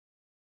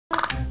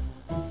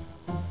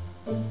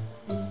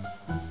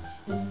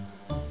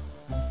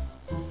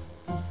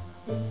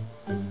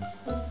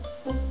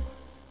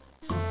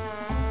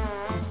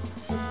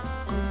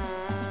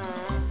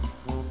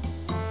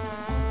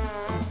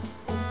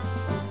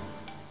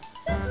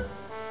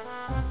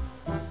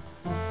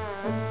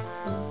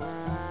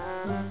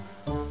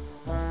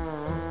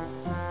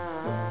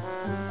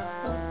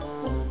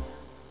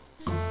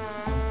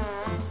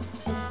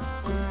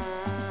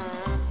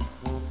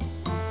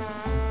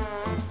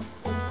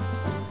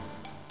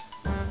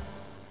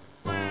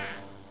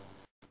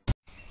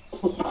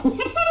Hello,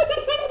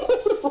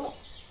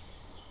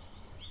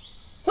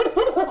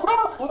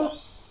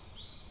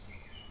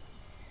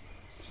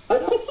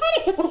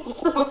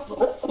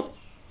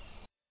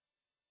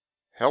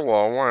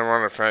 I'm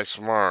Artifacts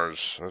of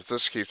Mars. If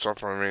this keeps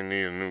up, I may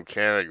need a new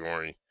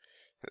category.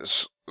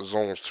 This is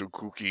almost too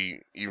kooky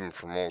even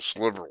for most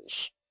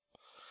liberals.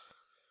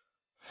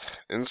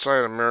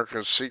 Inside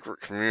America's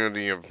secret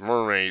community of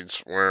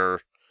mermaids,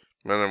 where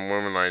men and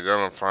women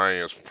identify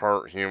as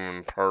part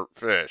human, part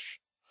fish,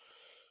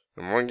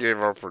 and one gave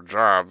up her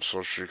job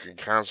so she could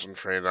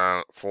concentrate on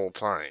it full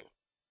time.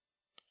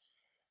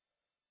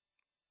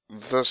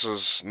 This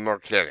is no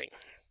kidding.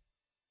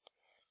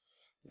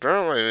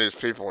 Apparently these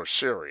people are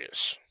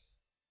serious.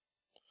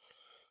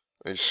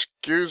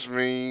 Excuse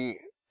me,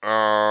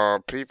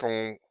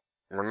 people,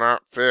 we're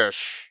not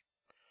fish.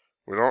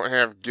 We don't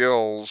have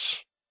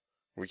gills.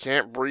 We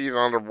can't breathe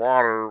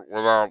underwater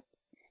without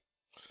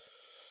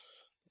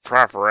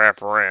proper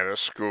apparatus,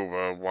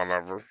 scuba,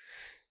 whatever.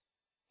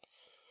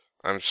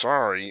 I'm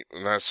sorry,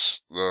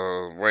 that's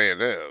the way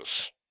it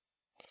is.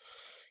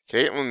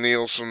 Caitlin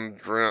Nielsen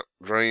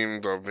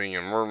dreamed of being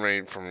a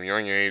mermaid from a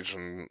young age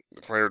and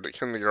declared at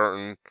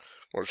kindergarten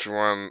what she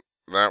wanted.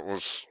 It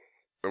was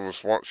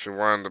what she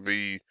wanted to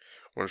be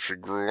when she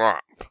grew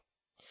up.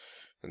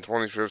 In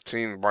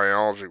 2015, the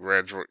biology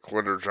graduate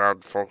quit her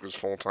job to focus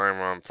full-time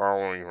on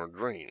following her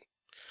dream.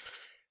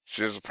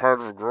 She is a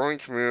part of a growing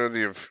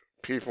community of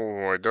people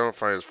who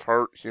identify as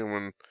part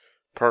human,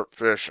 part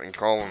fish, and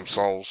call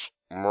themselves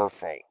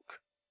Merfolk.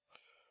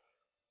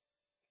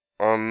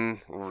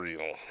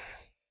 Unreal.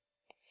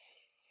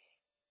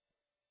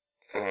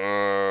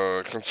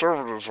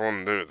 Conservatives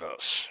wouldn't do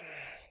this.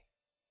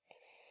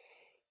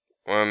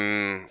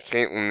 When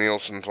Caitlin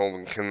Nielsen told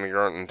the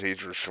kindergarten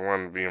teacher she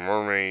wanted to be a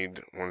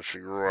mermaid when she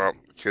grew up,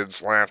 the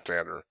kids laughed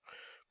at her.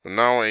 But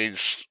now,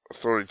 aged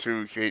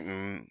 32,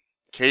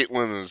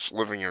 Caitlin is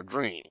living her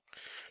dream.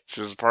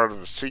 She is a part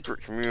of a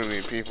secret community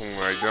of people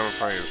who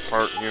identify as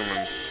part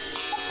human,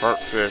 part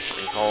fish,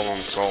 and call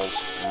themselves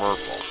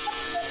Merfolk.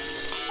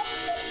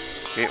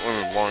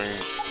 Caitlin has long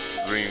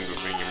dreamed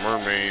of being a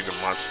mermaid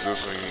and watched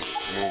Disney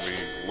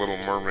movie Little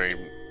Mermaid.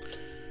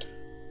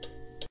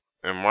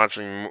 And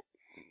watching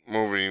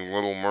movie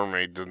Little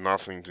Mermaid did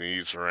nothing to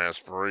ease her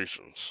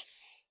aspirations.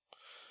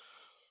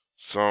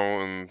 So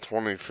in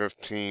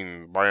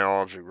 2015,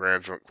 biology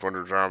graduate quit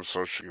her job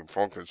so she could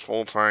focus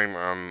full-time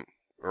on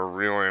her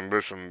real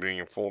ambition, being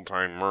a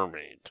full-time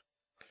mermaid.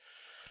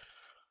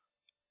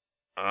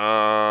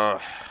 Oh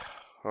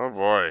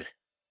boy.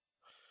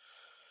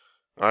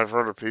 I've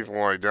heard of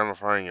people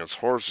identifying as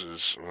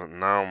horses, but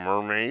now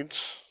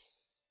mermaids?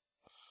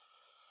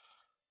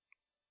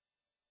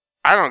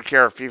 I don't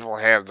care if people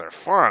have their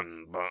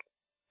fun, but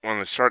when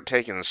they start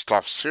taking this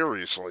stuff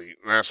seriously,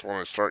 that's when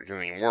I start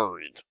getting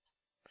worried.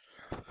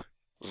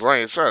 Because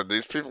like I said,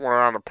 these people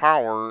are out of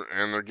power,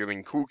 and they're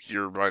getting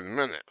kookier by the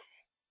minute.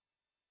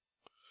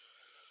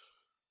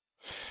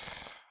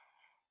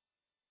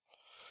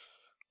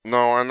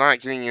 No, I'm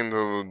not getting into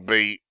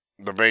the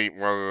debate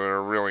whether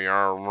there really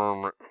are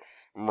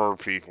mer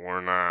people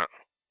or not.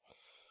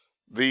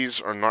 These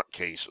are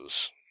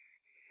nutcases.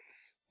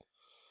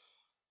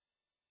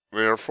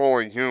 They are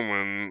fully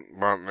human,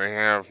 but they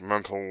have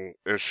mental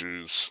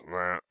issues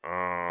that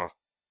have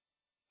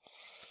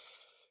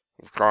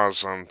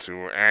caused them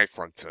to act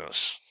like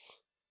this.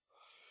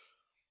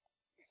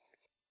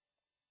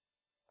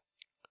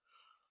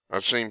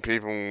 I've seen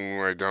people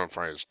who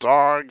identify as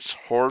dogs,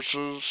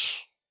 horses.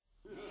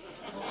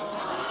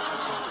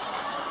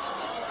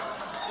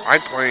 I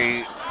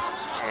play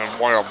a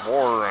wild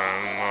boar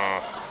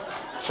on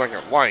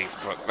Second Life,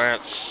 but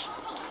that's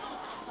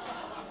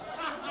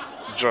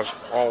just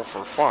all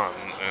for fun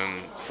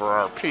and for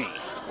RP,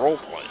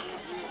 roleplay.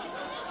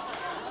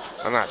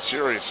 I'm not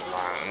serious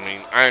about it. I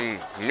mean,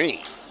 I'm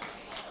me.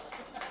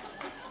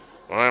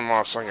 When I'm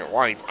off Second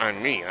Life,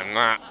 I'm me. I'm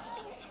not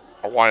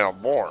a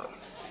wild boar.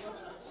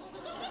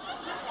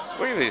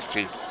 Look at these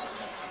people.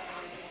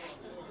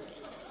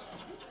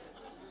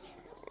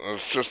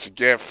 It's just a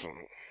gift.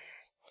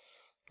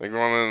 They go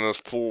in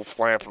this pool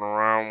flapping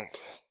around.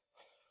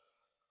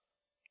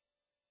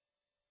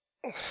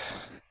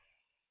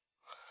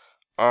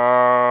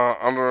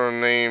 Under the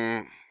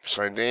name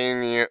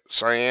Cyanea,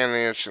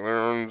 she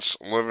earns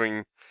a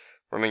living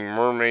running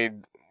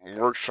mermaid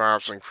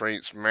workshops and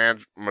creates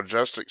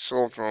majestic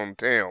silicone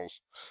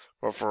tails.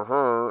 But for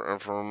her, and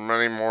for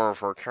many more of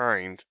her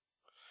kind,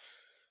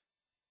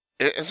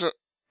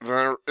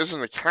 there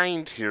isn't a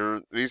kind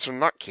here. These are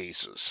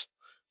nutcases.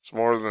 It's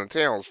more than a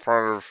tail. It's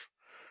part of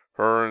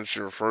her, and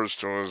she refers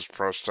to it as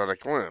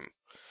prosthetic limb.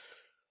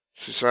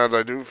 She said,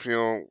 I do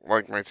feel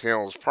like my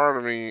tail is part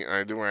of me.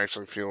 I do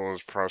actually feel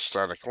as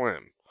prosthetic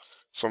limb.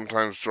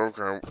 Sometimes joke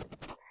that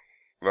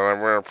I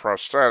wear a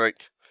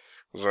prosthetic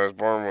because I was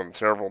born with a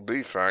terrible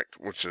defect,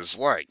 which is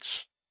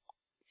legs.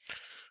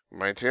 When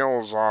my tail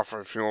is off,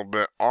 I feel a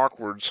bit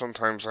awkward.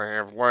 Sometimes I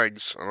have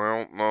legs, and I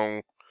don't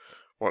know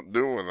what to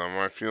do with them.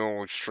 I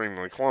feel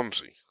extremely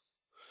clumsy.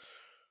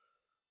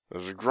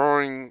 There's a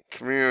growing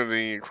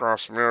community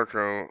across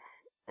America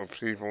of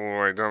people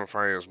who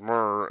identify as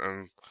mer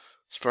and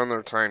spend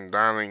their time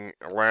donning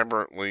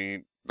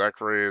elaborately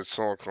decorated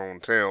silicone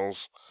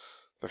tails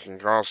that can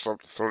cost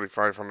up to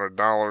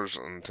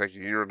 $3,500 and take a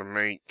year to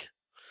make,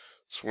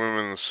 swim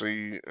in the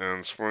sea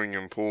and swimming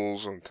in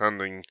pools and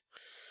attending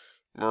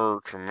mer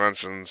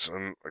conventions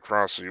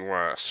across the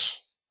U.S.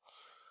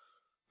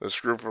 This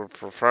group of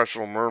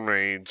professional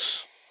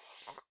mermaids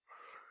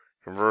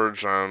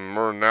converge on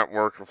Mer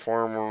Network, a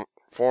forum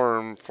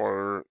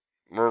for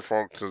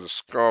merfolk to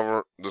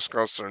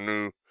discuss their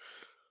new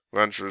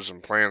ventures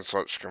and plan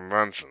such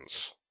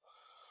conventions.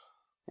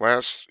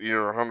 Last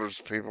year, hundreds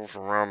of people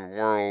from around the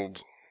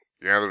world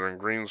gathered in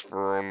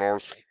Greensboro,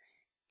 North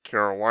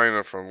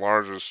Carolina for the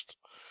largest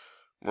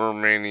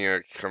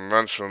Mermania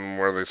convention,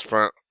 where they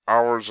spent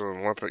hours in an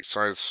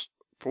Olympic-sized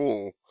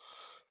pool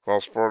while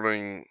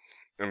sporting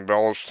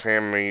embellished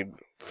handmade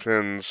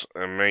fins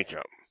and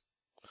makeup.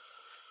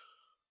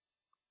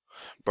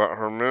 But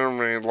her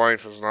mermaid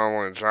life is not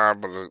only a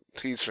job, but a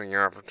teaching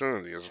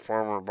opportunity. As a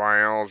former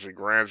biology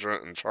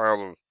graduate and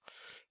child of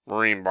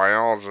marine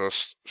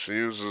biologist, she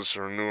uses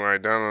her new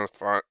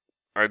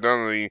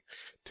identity to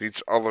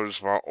teach others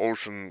about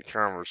ocean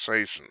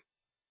conversation.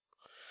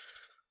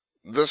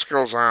 This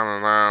goes on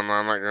and on.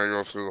 I'm not going to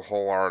go through the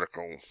whole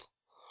article.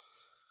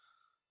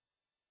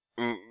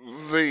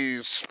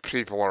 These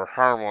people are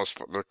harmless,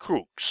 but they're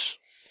kooks.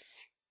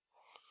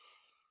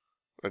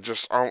 They're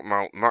just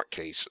out-and-out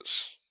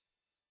nutcases.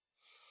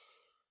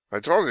 I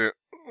told you,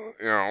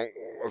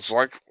 it's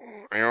like,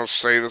 I'm going to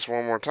say this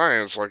one more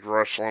time, it's like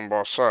Rush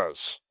Limbaugh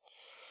says.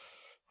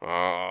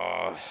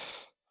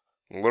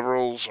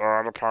 Liberals are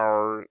out of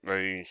power,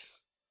 they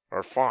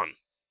are fun.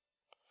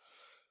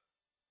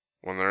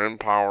 When they're in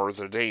power,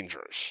 they're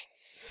dangerous.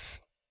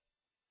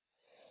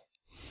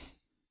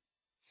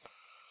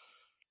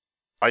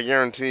 I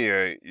guarantee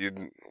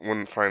you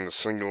wouldn't find a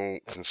single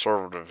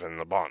conservative in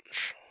the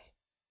bunch.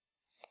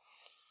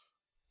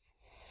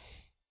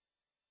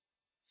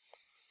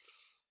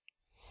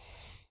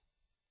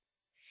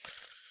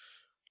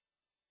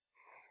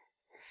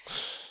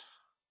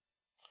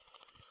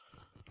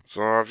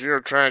 So if you're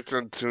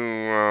attracted to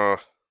a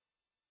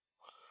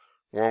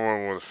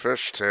woman with a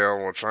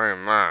fishtail, which I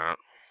am not,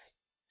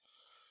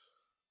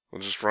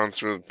 we'll just run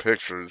through the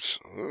pictures.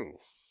 Ooh.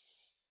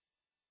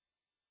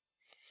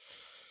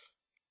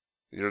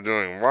 You're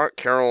doing what?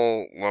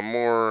 Carol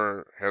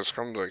Lamour has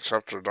come to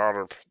accept her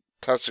daughter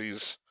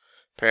Tessie's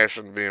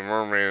passion to be a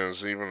mermaid and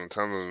has even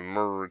attended a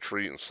mer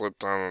retreat and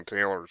slipped on a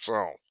tail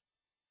herself.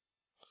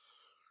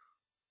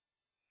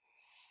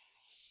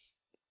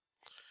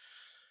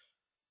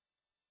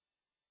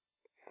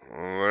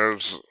 Well,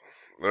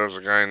 there's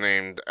a guy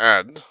named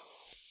Ed.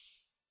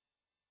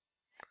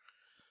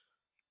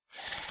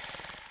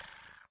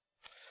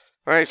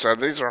 Like I said,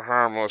 these are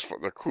harmless,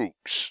 but they're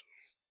kooks.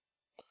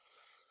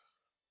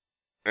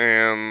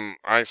 And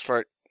I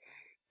expect,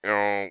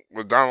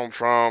 with Donald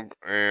Trump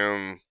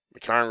and the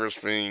Congress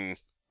being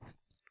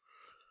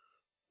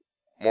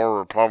more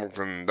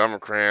Republican than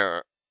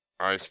Democrat,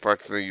 I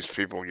expect these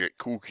people get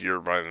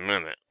kookier by the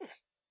minute.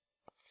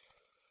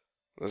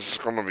 This is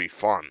going to be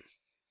fun.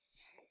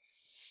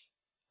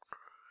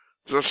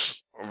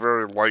 Just a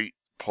very light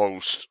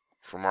post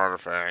from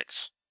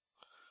Artifacts.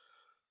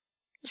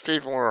 These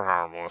people are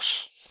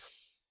harmless.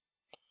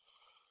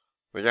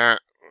 They got,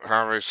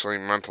 obviously,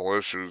 mental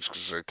issues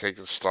because they take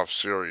this stuff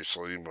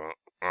seriously, but,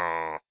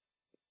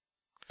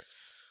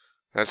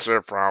 that's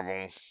their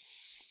problem.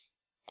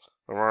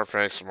 I'm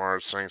Artifacts of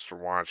Mars. Thanks for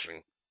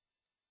watching.